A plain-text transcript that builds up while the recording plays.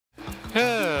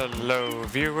Hello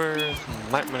viewers,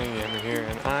 MikeMoneyGMR here,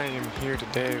 and I am here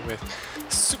today with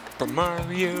Super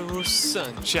Mario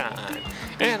Sunshine.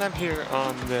 And I'm here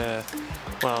on the,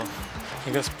 well, I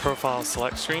guess profile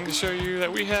select screen to show you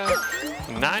that we have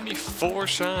 94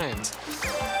 shines.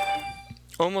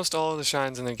 Almost all of the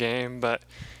shines in the game, but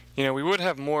you know, we would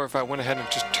have more if I went ahead and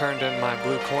just turned in my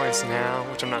blue coins now,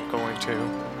 which I'm not going to.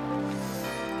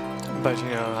 But you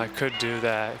know, I could do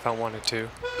that if I wanted to.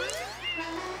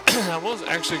 I was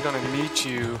actually going to meet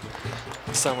you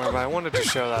somewhere, but I wanted to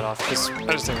show that off because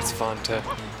I just think it's fun to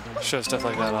show stuff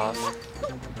like that off.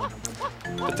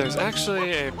 But there's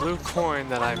actually a blue coin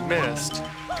that I missed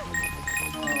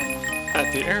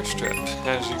at the airstrip,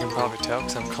 as you can probably tell,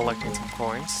 because I'm collecting some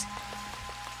coins.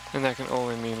 And that can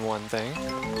only mean one thing.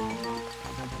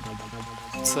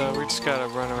 So we just gotta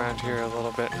run around here a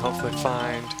little bit and hopefully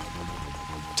find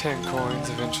 10 coins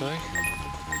eventually.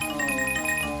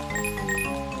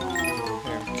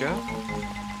 Go.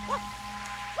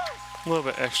 A little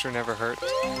bit extra never hurts.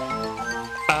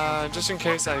 Just in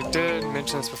case, I did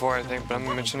mention this before, I think, but I'm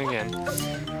gonna mention it again.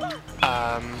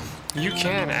 You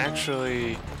can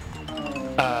actually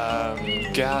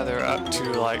gather up to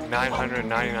like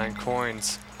 999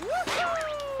 coins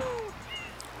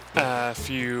if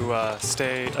you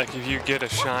stay, like if you get a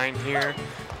shine here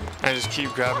and just keep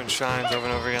grabbing shines over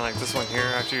and over again, like this one here.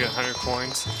 After you get 100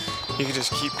 coins, you can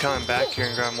just keep coming back here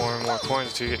and grab more and more coins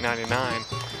until you get 99.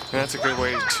 And that's a good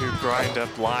way to grind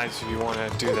up lives if you want to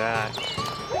do that.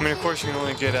 I mean, of course, you can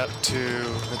only get up to,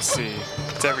 let's see,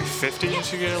 it's every 50 you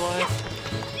should get a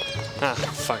life? Ah,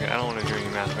 fuck it, I don't want to do any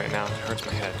math right now, it hurts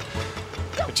my head.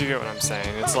 But you get what I'm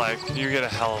saying, it's like, you get a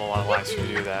hell of a lot of lives if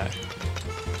you do that.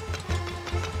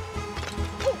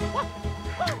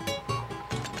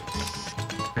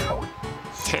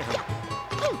 Damn.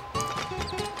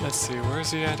 Let's see, where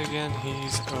is he at again?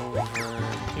 He's over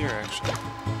here, actually.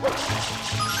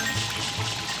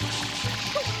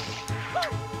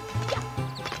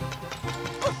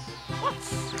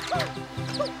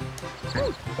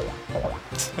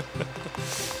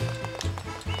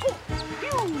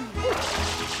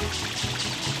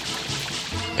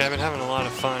 Yeah, I've been having a lot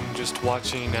of fun just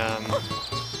watching,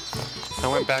 I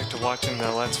went back to watching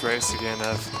the Let's Race again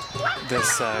of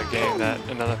this game that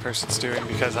another person's doing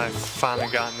because I've finally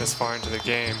gotten this far into the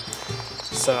game.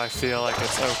 So I feel like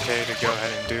it's okay to go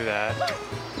ahead and do that.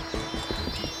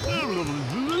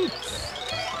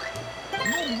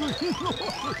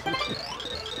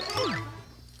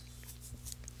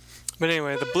 But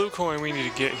anyway, the blue coin we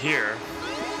need to get here,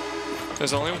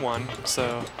 there's only one,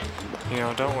 so, you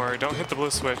know, don't worry, don't hit the blue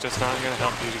switch, it's not going to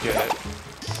help you to get it.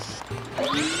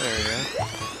 There you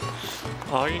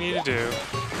go. All you need to do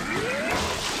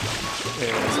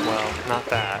is, well, not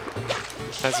that.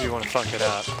 That's if you want to fuck it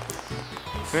up.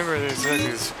 Remember, there's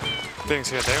these things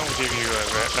here. They don't give you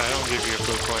a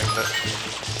blue coin, but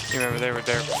you remember they were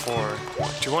there before.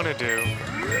 What you want to do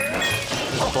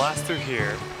is blast through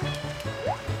here.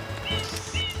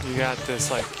 You got this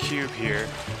like cube here.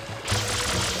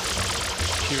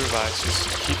 Cube of ice.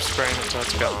 Just keep spraying it until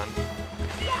it's gone.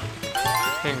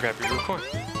 And grab your blue coin.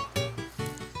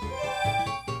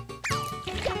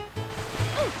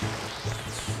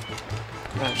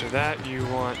 After that, you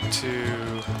want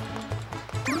to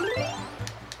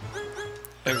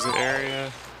exit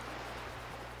area.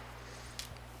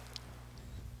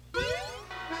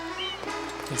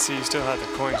 And see, you still have the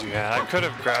coins you had. I could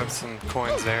have grabbed some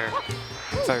coins there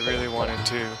if I really wanted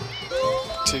to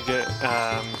get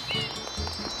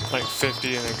like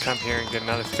 50 and then come here and get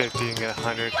another 50 and get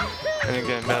 100 and then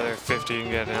get another 50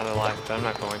 and get another life, but I'm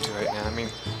not going to right now. I mean,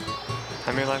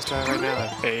 how many lives do I have right now? I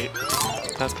have 8.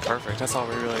 That's perfect. That's all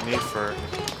we really need for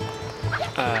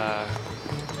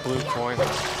blue coin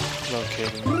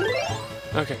locating.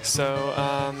 Okay, so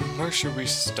where should we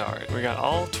start? We got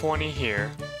all 20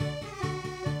 here.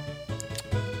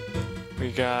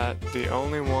 We got the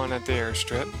only one at the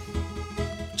airstrip,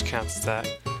 which counts as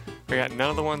that. We got none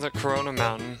of the ones at Corona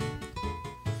Mountain.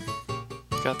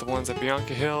 Got the ones at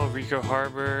Bianca Hill, Rico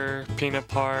Harbor, Peanut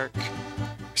Park.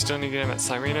 We still need to get them at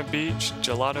Sirena Beach,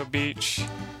 Gelato Beach,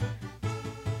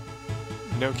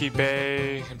 Noki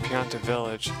Bay, and Pianta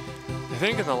Village. I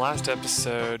think in the last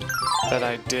episode that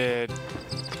I did,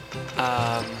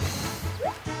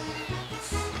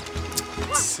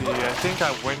 let's see, I think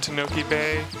I went to Noki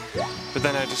Bay, but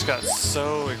then I just got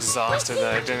so exhausted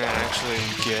that I didn't actually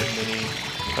get many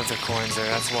of the coins there.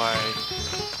 That's why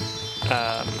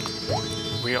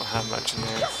we don't have much in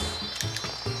there.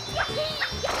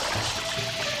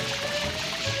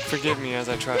 Forgive me as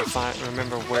I try to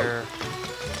remember where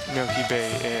Noki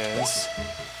Bay is.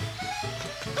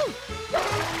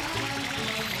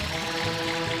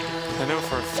 I know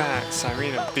for a fact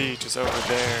Sirena Beach is over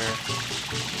there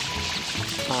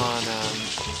on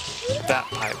that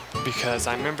pipe, because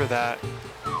I remember that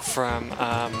from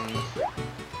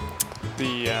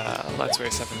the Let's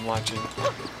Race I've been watching.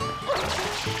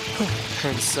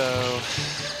 And so,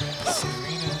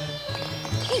 Sirena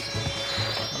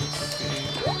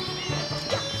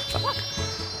Fuck.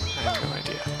 I have no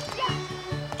idea.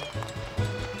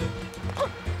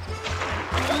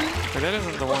 But that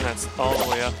isn't the one that's all the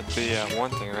way up at the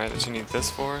one thing, right? That you need this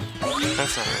for?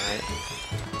 That's not right.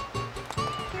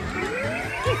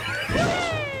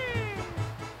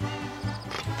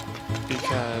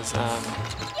 Because,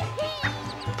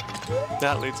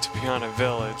 that leads to Piana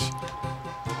Village.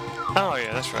 Oh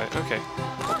yeah, that's right, okay.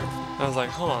 I was like,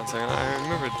 hold on a second, I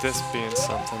remember this being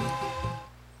something.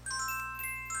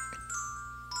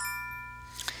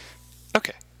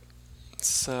 Okay,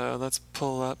 so let's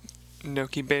pull up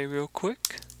Noki Bay real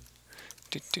quick.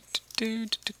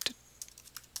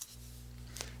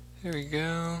 There we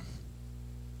go.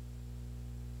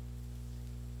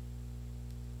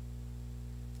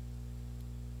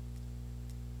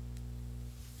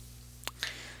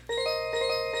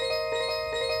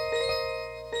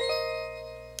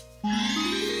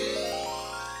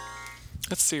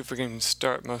 Let's see if we can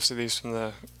start most of these from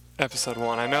the episode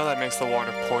 1. I know that makes the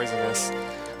water poisonous,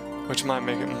 which might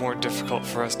make it more difficult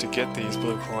for us to get these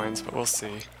blue coins, but we'll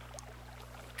see.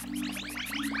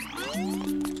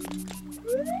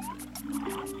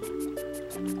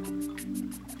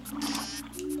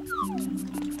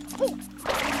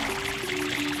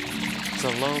 There's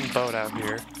a lone boat out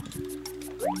here.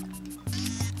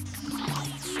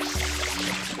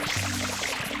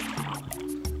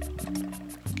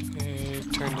 Okay,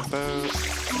 turn the boat.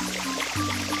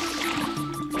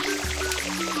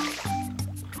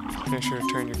 Make sure to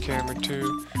turn your camera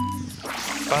too.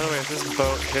 By the way, if this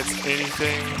boat hits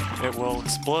anything, it will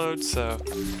explode, so...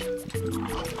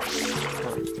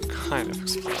 Well, kind of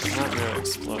explode, not really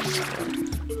explode.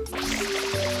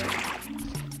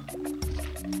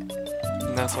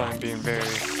 And that's why I'm being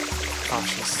very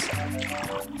cautious.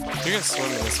 You can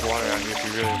swim in this water out here if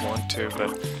you really want to,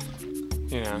 but,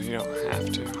 you know, you don't have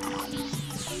to.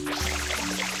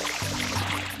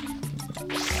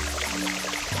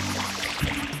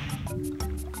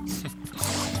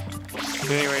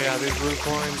 Anyway, yeah, these blue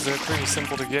coins, they're pretty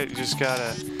simple to get. You just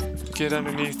gotta get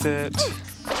underneath it,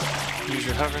 use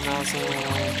your hover nozzle,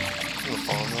 you'll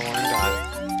fall in the water and die.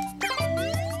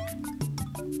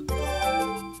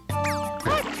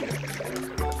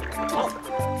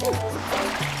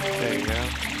 There you go.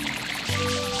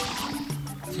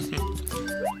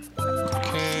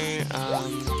 Okay,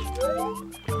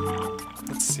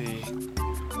 let's see.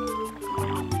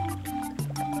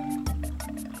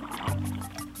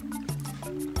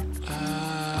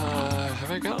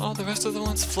 Have I got all the rest of the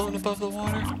ones floating above the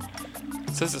water?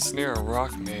 It says it's near a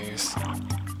rock maze,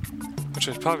 which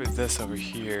is probably this over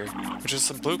here, which is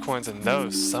some blue coins in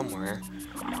those somewhere.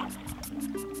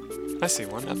 I see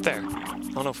one up there.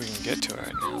 I don't know if we can get to it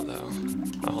right now, though.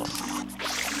 Oh, hold on.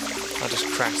 I'll just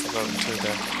crash the boat into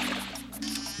the...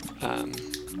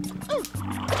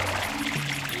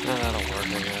 No, that'll work,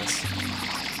 I guess.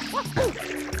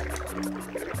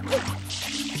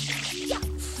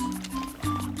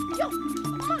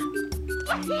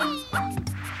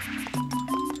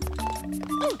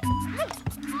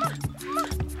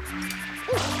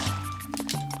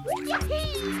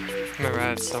 I remember I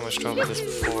had so much trouble with this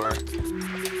before.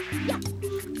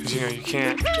 Because, you know, you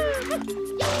can't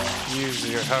use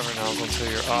your hover nozzle until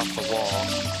you're off the wall.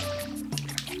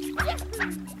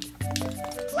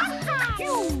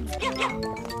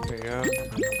 There you go.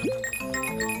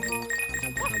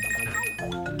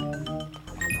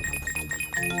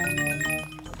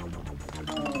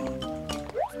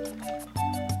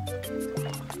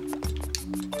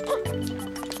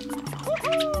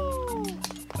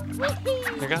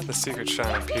 I got the secret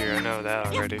shine up here, I know that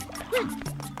already.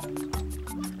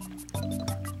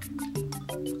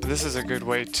 This is a good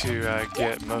way to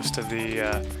get most of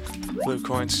the blue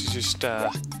coins. You just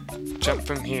jump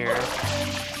from here.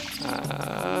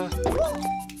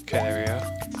 Okay, there we go.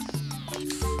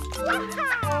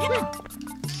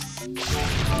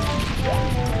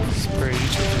 Spray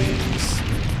each of these.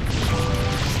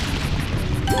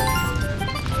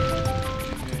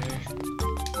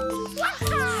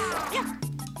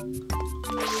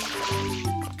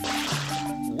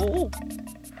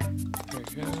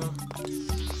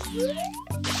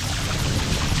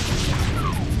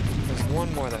 There's one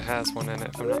more that has one in it,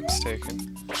 if I'm not mistaken.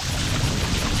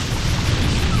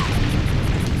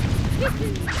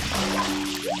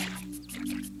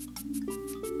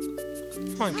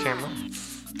 Come on, camera.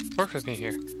 Work with me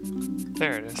here.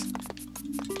 There it is.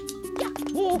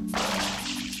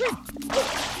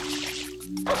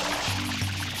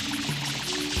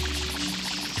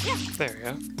 There we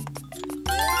go.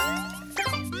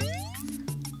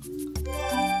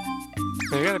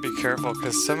 Now you gotta be careful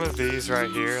because some of these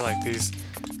right here, like these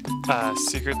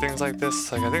secret things like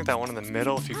this, like I think that one in the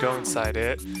middle, if you go inside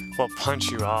it, will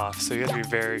punch you off. So you gotta be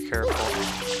very careful.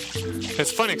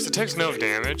 It's funny because it takes no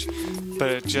damage, but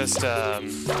it just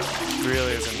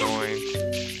really is annoying.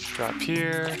 Drop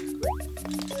here.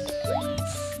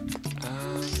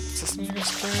 Is this new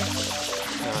spray?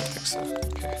 No, I don't think so.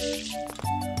 Okay.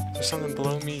 There's something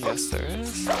below me? Yes, there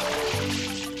is.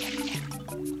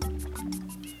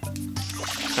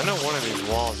 I know one of these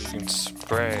walls you can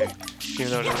spray,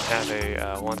 even though it doesn't have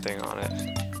a one thing on it.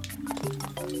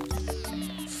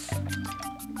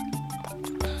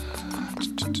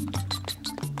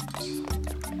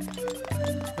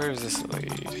 Where does this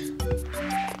lead?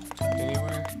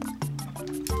 Anywhere?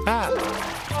 Ah!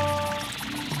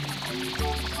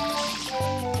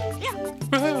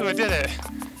 Woohoo! I did it!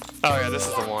 Oh yeah, this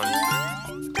is the one.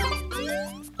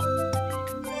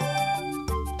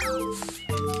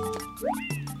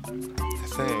 I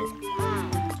think.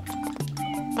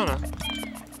 Oh no.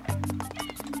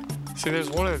 See,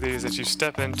 there's one of these that you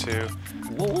step into,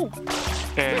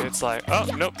 and it's like, oh,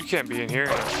 nope, you can't be in here,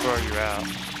 and it'll throw you out.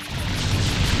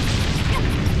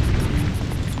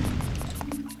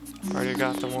 Already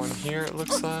got the one here, it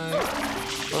looks like.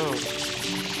 Oh.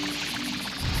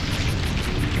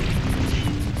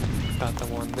 Got the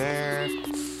one there.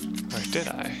 Or did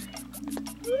I?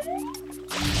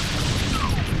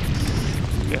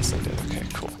 Yes, I did. Okay,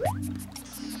 cool.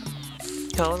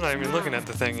 Hell, I'm not even looking at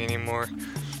the thing anymore.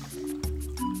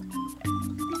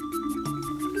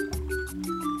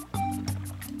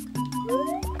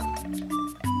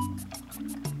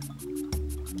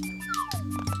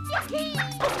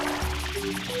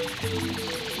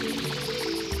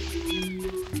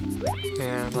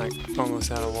 Yeah, I'm like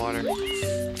almost out of water.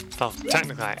 Well,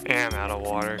 technically I am out of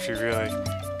water if you really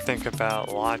think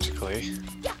about logically.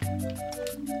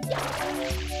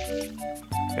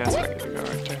 Yeah, that's where I need to go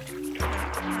right there.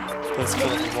 Let's fill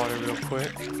up the water real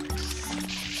quick.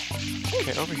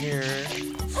 Okay, over here.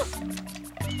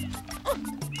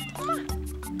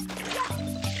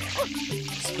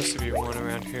 There's supposed to be one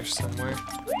around here somewhere.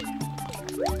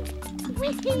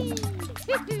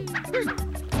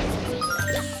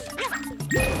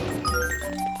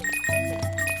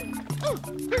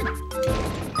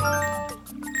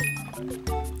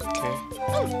 Okay.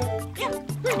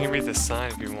 You can read the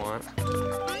sign if you want.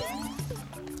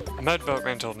 Mud boat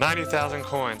rental, 90,000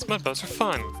 coins. Mud boats are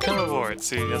fun. Come aboard.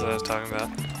 See, that's what I was talking about.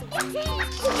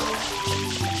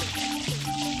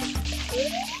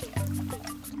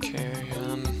 Okay,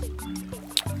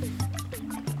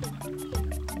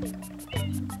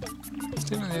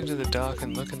 stand on the edge of the dock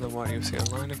and look in the water. You'll see a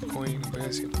line of coin. You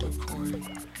can see a blue coin.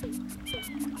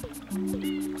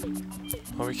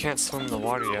 Well, we can't swim in the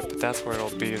water yet, but that's where it'll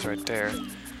be, is right there.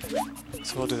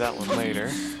 So we'll do that one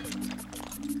later.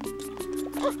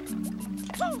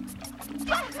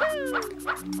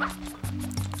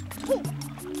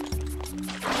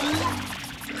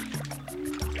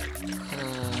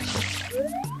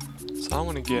 So I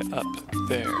want to get up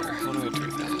there. How do I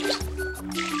do that?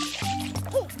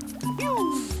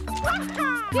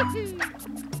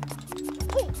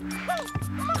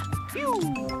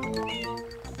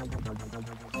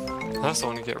 I also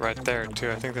want to get right there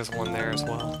too. I think there's one there as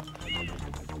well.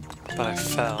 But I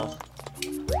fell.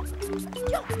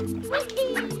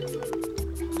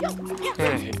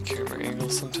 I hate camera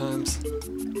angles sometimes.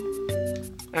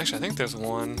 Actually, I think there's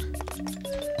one.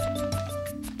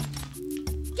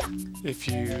 If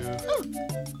you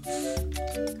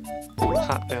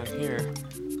hop down here.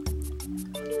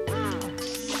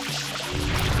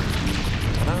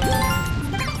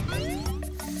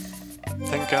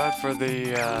 Thank God for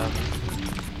the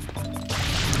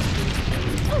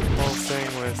whole thing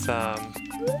with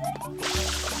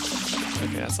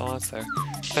okay, that's all that's there.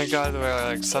 Thank God the way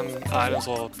like some items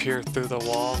will appear through the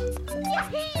wall.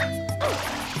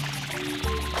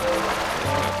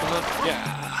 Come up,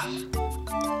 yeah.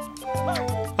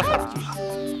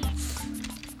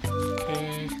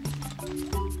 Okay.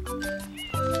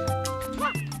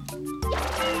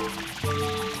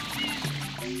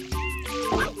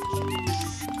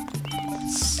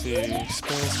 Let's see.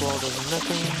 Spin this wall does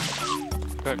nothing.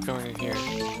 But going in here.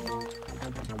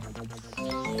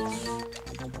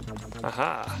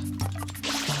 Aha.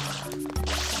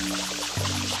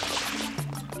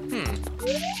 There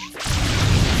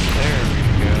we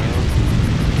go.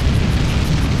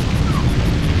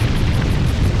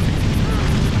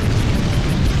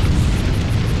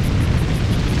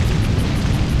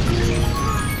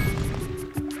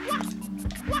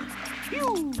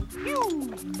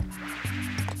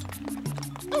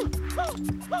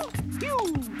 See,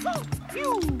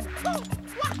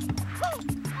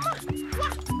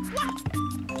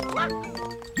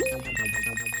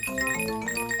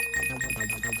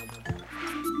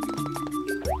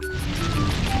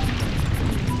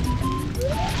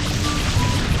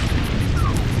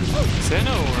 I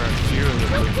know where a few of the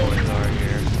blue coins are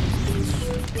here.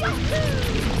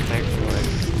 Thankfully.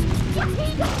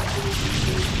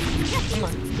 Come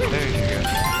on, there you go.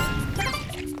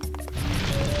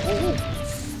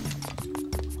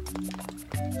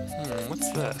 What's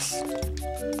this?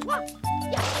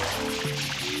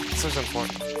 This is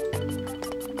important.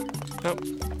 Nope.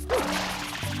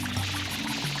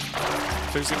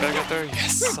 Please get back up there?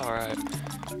 Yes, alright.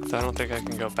 So I don't think I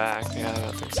can go back. Yeah, I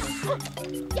don't think so.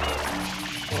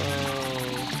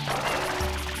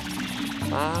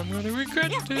 Whoa. I'm gonna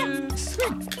regret this.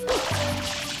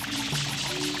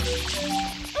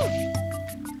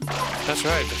 That's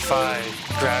right, defy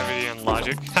gravity and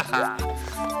logic. Haha.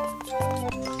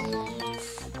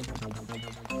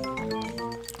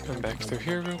 Come back through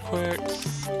here real quick.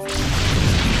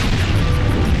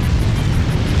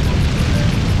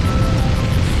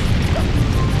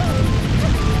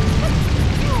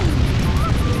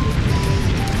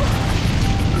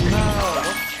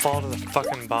 Fall to the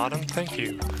fucking bottom? Thank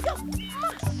you.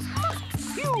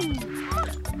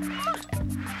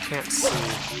 Can't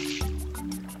see.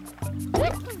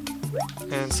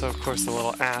 And so of course the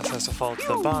little ass has to fall to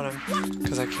the bottom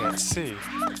because I can't see.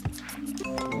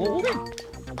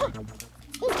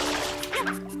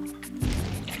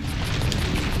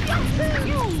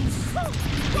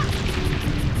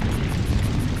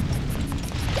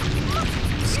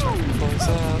 Close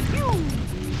up.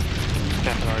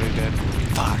 Yeah, it already did.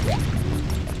 Fuck.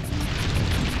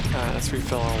 Alright, let's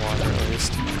refill our water at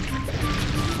least.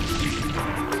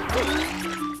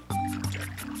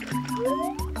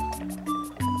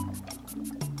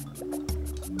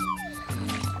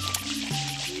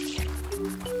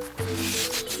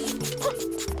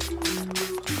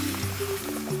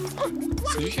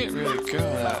 So you can't really go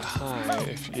that high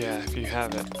if you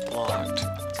have it blocked.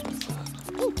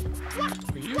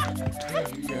 Will you? There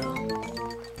you go.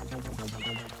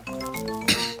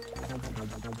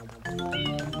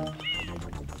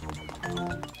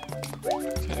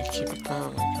 Gotta keep an eye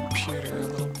on my computer a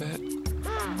little bit.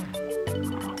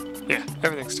 Yeah,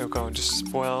 everything's still going just as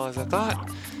well as I thought.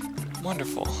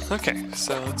 Wonderful. Okay,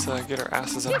 so let's get our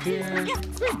asses up here.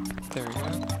 There we go.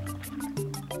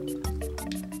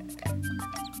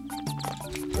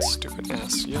 Stupid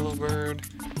ass yellow bird.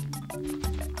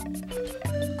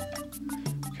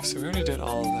 Okay, so we already did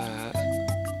all that.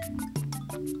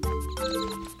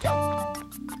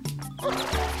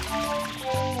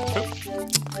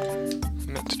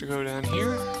 Meant to go down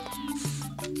here.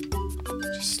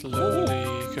 Just slowly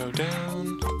go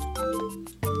down.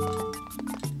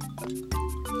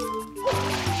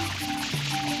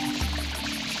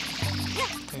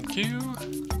 Thank you.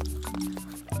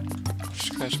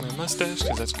 Scratch my mustache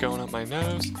because that's going up my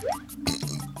nose.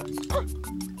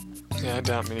 Yeah, I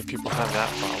doubt many people have that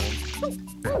problem.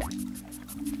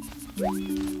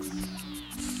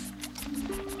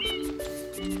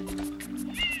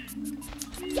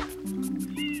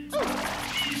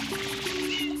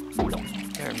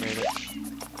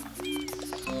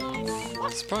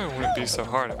 This probably wouldn't be so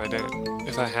hard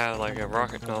if I had like a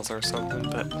rocket nozzle or something,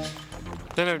 but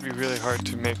then it would be really hard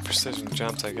to make precision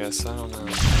jumps, I guess. I don't know.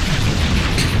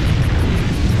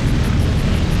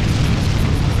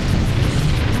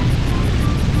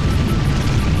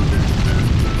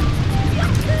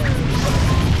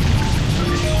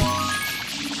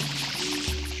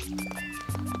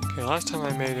 Okay, last time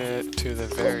I made it to the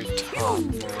very top,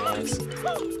 more or less.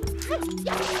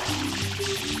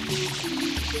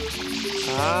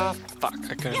 Ah, fuck,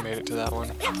 I couldn't have made it to that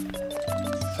one.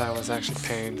 If I was actually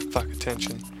paying fuck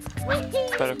attention.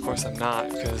 But of course I'm not,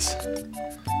 because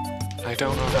I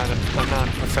don't know how to, I'm not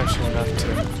professional enough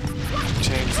to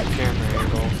change the camera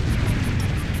angle.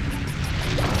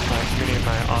 Like many of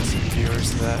my awesome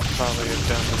viewers that probably have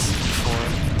done this before.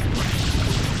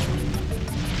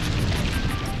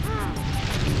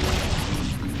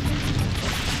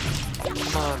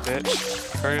 Come on, bitch.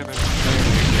 Hurry up and there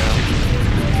we go.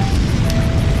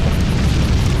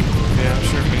 Yeah, I'm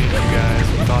sure many of you guys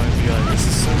would probably be like, this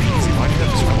is so easy, why do you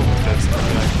have trouble with this? And I'd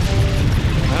be like,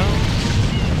 well,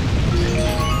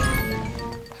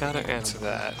 how to answer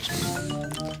that?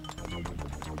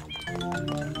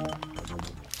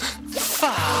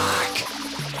 Fuck!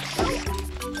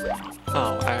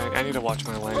 Oh, I need to watch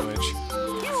my language.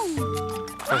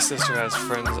 My sister has a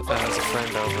friend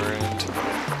over, and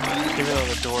even though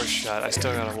the door's shut, I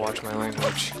still gotta watch my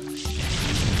language.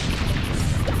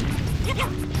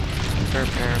 her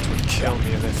parents would kill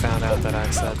me if they found out that I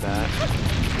said that.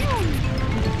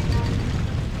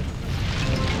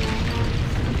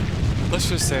 Let's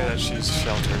just say that she's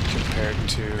sheltered compared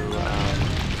to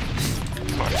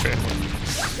my family.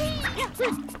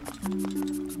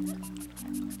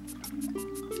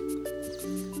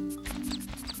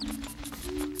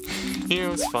 You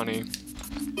know, it's funny.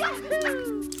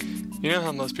 You know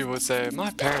how most people would say, my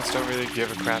parents don't really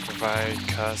give a crap if I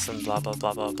cuss and blah blah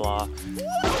blah blah blah.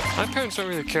 My parents don't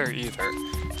really care either.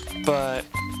 But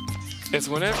it's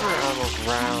whenever I'm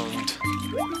around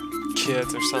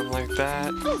kids or something like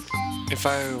that, if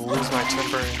I lose my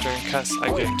temper during cuss, I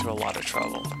get into a lot of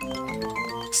trouble.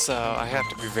 So I have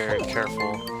to be very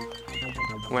careful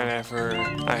whenever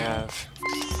I have,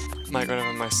 like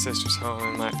whenever my sister's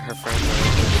home and her friends are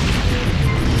over.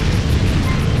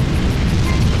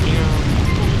 You know,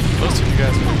 most of you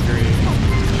guys would agree,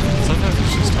 sometimes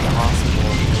it's just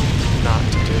impossible not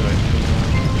to do it,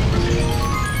 you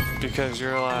know? Because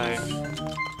you're like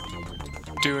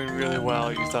doing really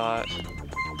well, you thought. Here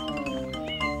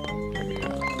we go.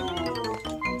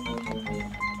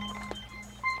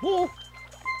 Whoa.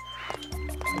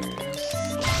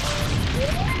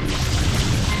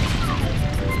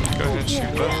 Go ahead and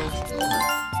shoot both.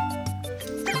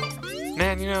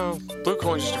 Man, you know, blue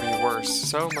coins used to be worth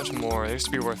so much more. They used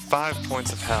to be worth 5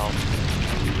 points of health.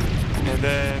 And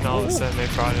then all of a sudden they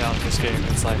brought it out in this game and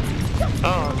it's like,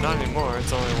 oh, not anymore,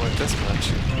 it's only worth this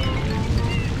much.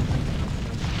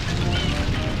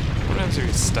 What happens if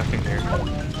he's stuck in here?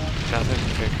 Nothing?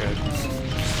 Okay, good.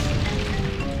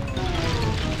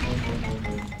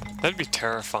 That'd be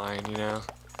terrifying, you know?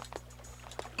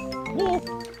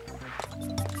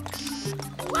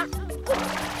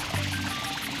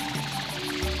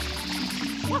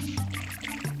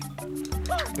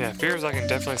 Yeah, fears I can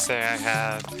definitely say I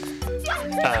have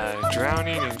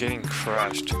drowning and getting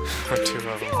crushed are 2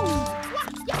 of them.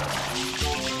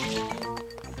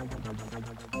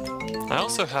 I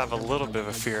also have a little bit of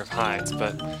a fear of heights,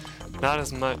 but not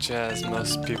as much as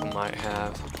most people might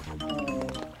have.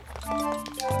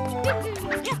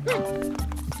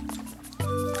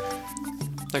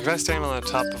 Like if I stand on the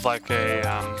top of like a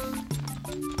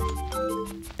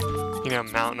you know,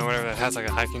 mountain or whatever that has like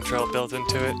a hiking trail built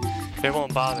into it, it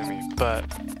won't bother me. But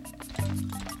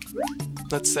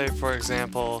let's say, for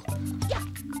example,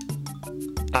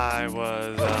 I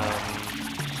was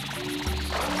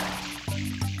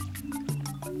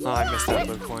oh, I missed that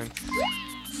blue coin.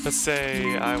 Let's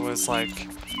say I was like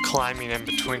climbing in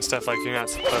between stuff like you're not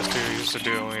supposed to. You're supposed to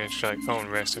do it only at your like, own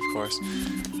risk, of course.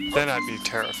 Then I'd be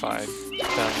terrified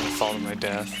that I'm gonna fall to my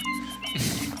death.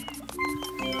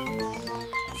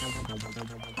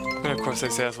 And of course they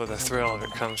say that's where the thrill of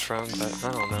it comes from, but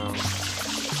I don't know.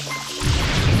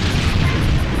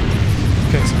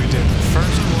 Okay, so we did the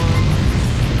first one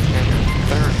and the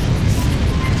third one.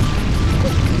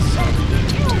 So we need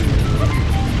to do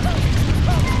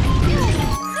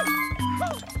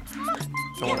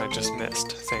the one I just missed,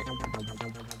 I think.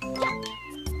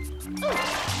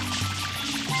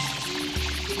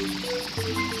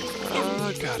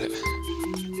 Got it.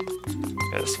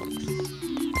 Yeah, this one.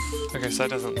 Okay, so that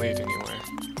doesn't lead anywhere.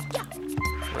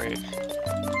 Great.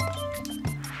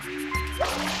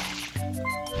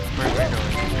 Where are we going?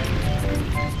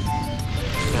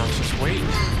 Now let's just wait.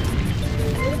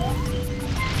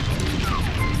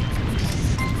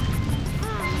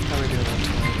 How are we doing on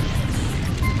time?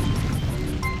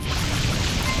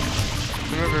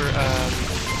 Remember,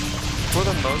 for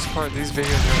the most part, these videos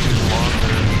are going to be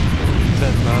longer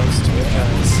than most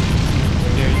because,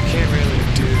 you know, you can't really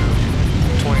do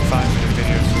 25-minute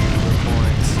videos with blue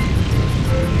coins.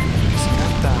 So we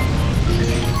got that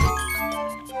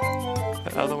one.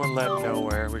 The other one led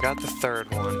nowhere. We got the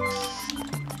third one.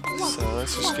 So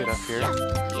let's just get up here.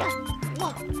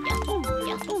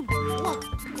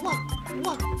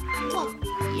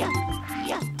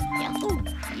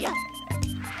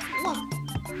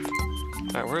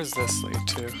 Alright, where does this lead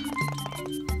to?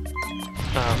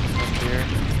 Up here.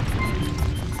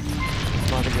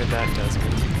 A lot of good that does me.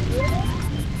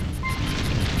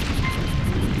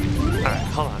 Alright,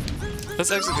 hold on.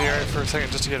 Let's exit the area for a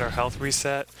second just to get our health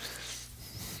reset.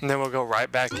 And then we'll go right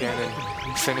back in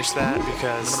and finish that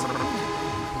because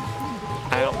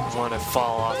I don't want to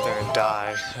fall off there and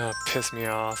die. That'll piss me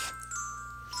off.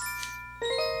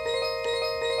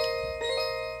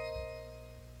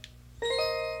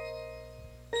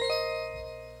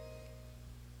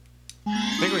 I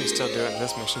think we can still do it in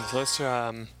this mission, so let's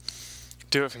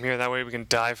do it from here. That way we can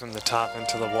dive from the top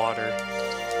into the water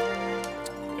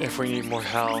if we need more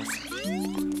health.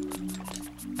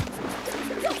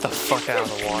 Get the fuck out of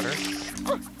the water.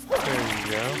 There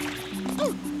you go.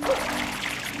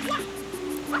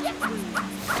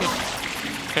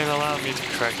 And allow me to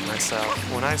correct myself.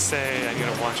 When I say I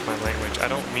gotta watch my language, I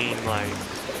don't mean like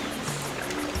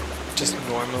just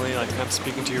normally, like I'm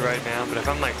speaking to you right now, but if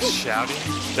I'm like shouting,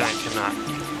 then I cannot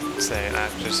say it. I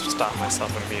have to just stop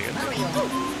myself immediately.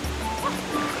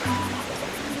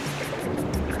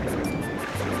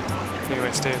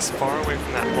 Anyway, stay as far away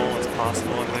from that hole as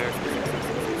possible in there.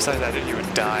 Besides that, you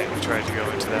would die if you tried to go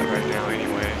into that right now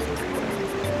anyway.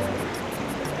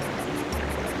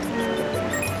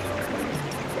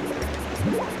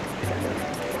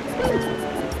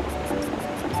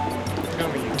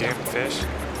 Come here, you damn fish.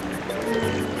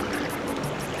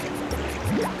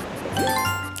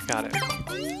 Got it.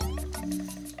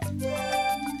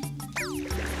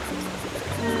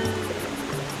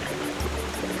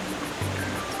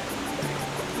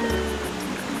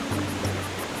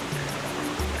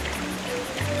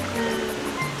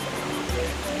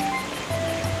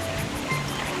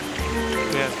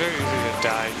 Yeah, it's very easy to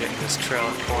die getting this trail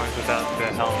of coins without the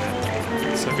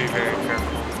helmet, so be very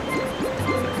careful.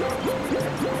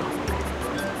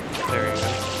 There you go.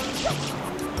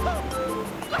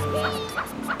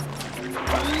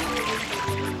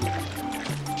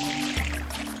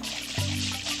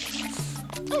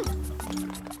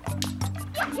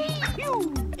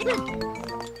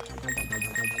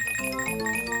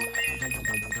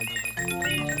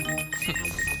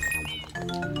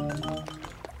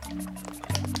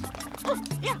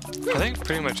 I think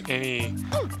pretty much any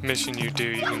mission you do,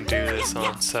 you can do this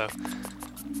on, so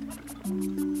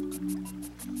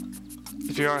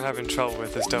if you are having trouble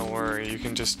with this, don't worry, you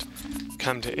can just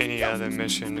come to any other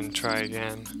mission and try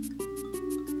again.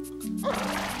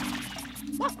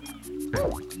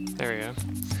 There we go.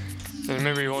 And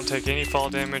remember, you won't take any fall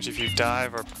damage if you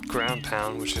dive or ground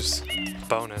pound, which is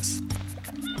bonus.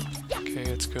 Okay,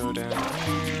 let's go down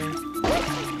here.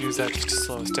 Use that just to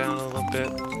slow us down a little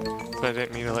bit. I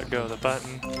didn't mean to let go of the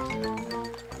button. Okay.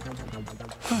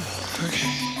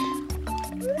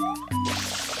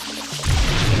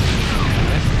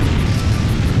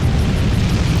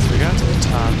 So we got to the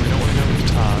top. We don't want to go to the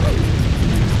top.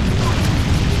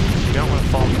 We don't want to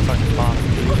fall to the fucking bottom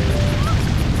either.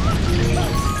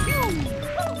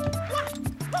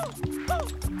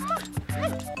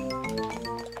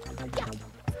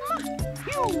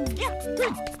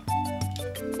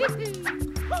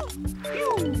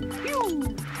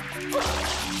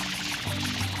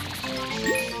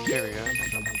 Here we go.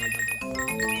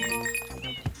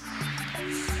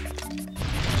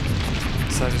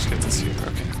 So that just gets us here.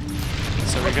 Okay.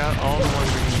 So we got all the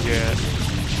ones we can get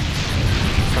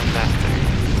from that thing.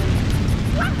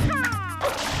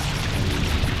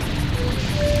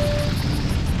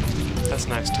 That's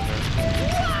nice to know.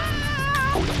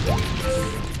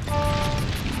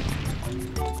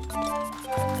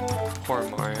 Poor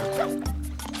Mario.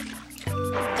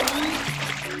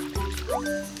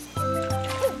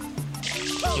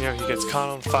 You know, he gets caught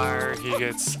on fire, he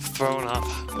gets thrown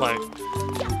off, like,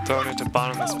 thrown into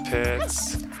bottomless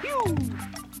pits.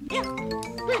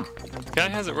 Guy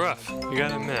has it rough, you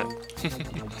gotta admit.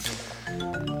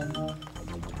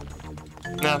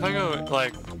 Now, if I go,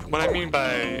 like, what I mean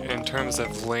by, in terms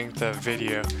of length of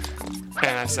video,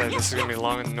 and I said this is gonna be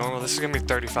longer than normal, this is gonna be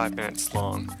 35 minutes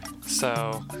long.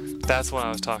 So, that's what I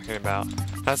was talking about.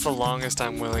 That's the longest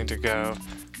I'm willing to go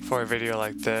for a video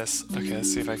like this. Okay,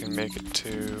 let's see if I can make it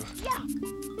to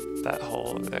that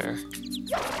hole over there.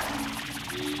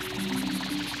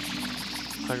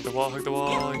 Hug the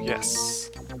wall, yes.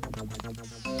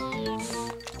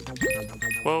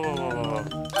 Whoa, whoa, whoa, whoa, whoa.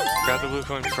 Grab the blue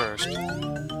coin first.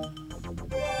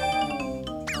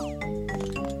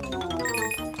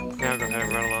 Now go ahead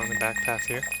and run along the back path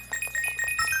here.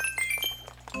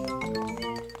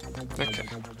 Okay.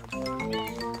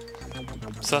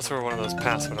 So that's where one of those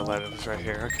paths would have led us, right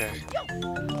here. Okay.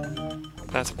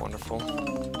 That's wonderful.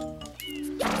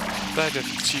 But I did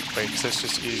the cheap way because it's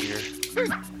just easier.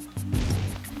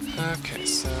 Okay,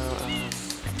 so,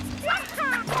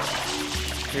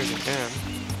 here's an M.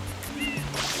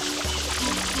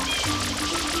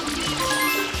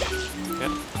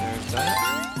 Yep, there's that.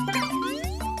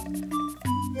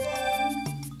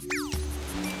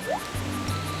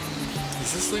 Is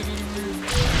this leading anywhere?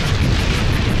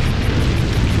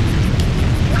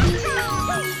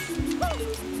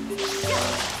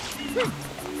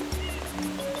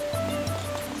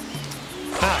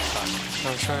 Ah, fuck. I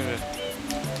was trying to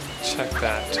check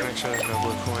that to make sure there's no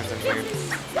blue coins in here.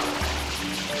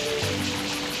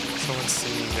 Someone's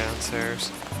singing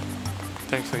downstairs.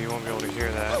 Thankfully you won't be able to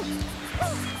hear that.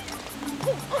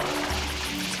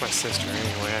 It's my sister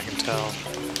anyway, I can tell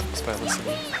just by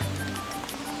listening.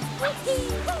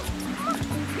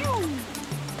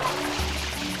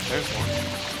 there's one.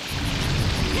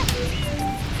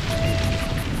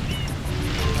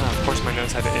 Of course my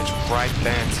nose had to itch right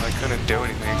then, so I couldn't do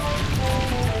anything.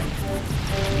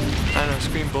 I don't know,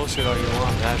 scream bullshit all you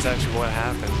want, but that's actually what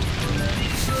happened.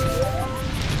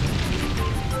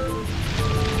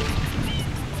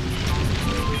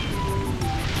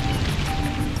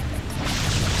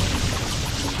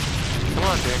 Come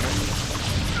on, damn it.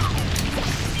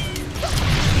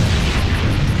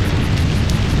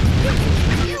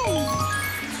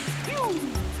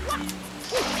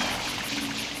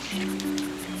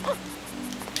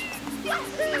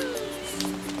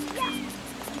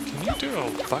 Can you do a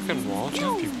fucking wall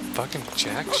jump, you fucking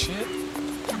jack shit?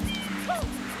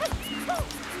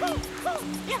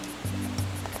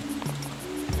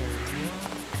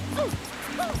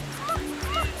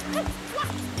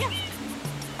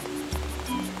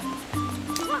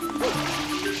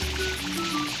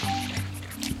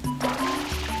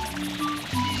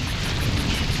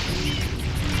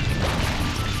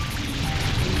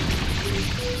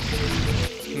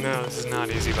 No, this is not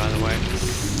easy, by the way.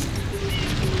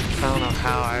 I don't know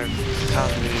how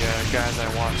the guys I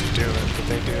watch do it, but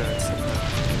they do it somehow.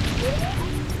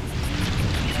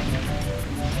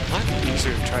 Might be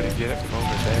easier to try to get it from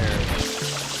over there.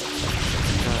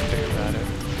 Now I think about it.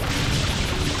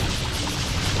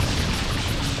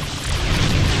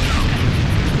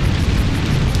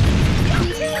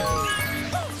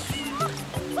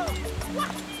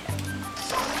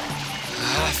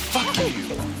 Ah, fuck you!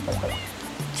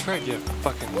 Try to get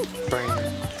fucking brain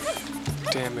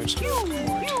damaged cord.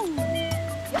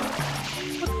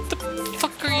 What the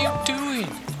fuck are you doing?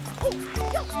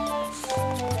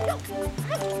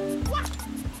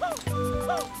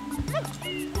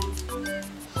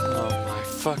 Oh my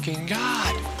fucking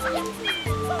god!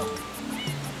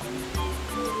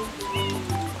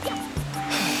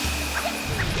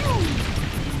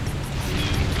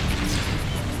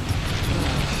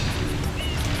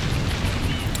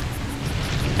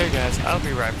 Hey guys, I'll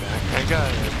be right back. I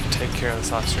gotta take care of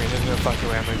this off screen. There's no fucking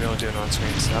way I'm gonna be able to do it on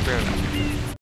screen, so I'll be right back.